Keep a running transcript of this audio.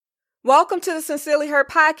Welcome to the Sincerely Her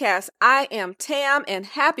podcast. I am Tam and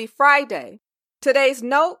happy Friday. Today's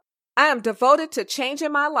note, I am devoted to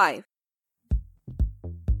changing my life.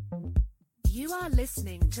 You are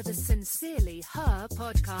listening to the Sincerely Her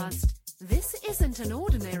podcast. This isn't an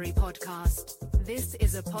ordinary podcast. This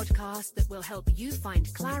is a podcast that will help you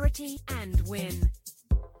find clarity and win.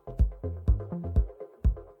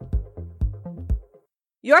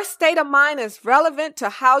 Your state of mind is relevant to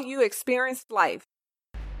how you experience life.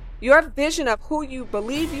 Your vision of who you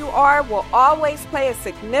believe you are will always play a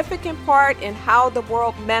significant part in how the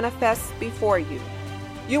world manifests before you.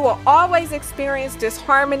 You will always experience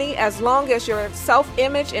disharmony as long as your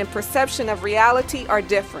self-image and perception of reality are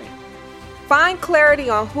different. Find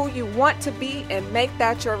clarity on who you want to be and make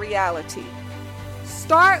that your reality.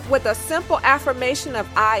 Start with a simple affirmation of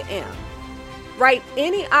I am. Write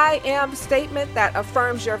any I am statement that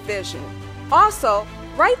affirms your vision. Also,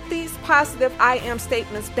 write these positive I am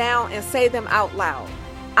statements down and say them out loud.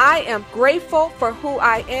 I am grateful for who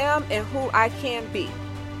I am and who I can be.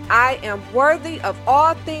 I am worthy of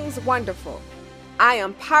all things wonderful. I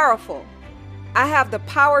am powerful. I have the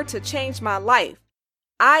power to change my life.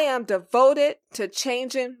 I am devoted to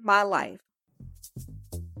changing my life.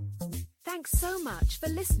 Thanks so much for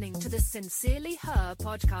listening to the Sincerely Her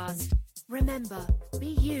podcast. Remember, be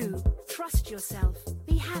you, trust yourself,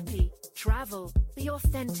 be happy, travel, be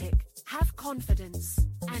authentic, have confidence,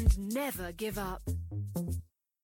 and never give up.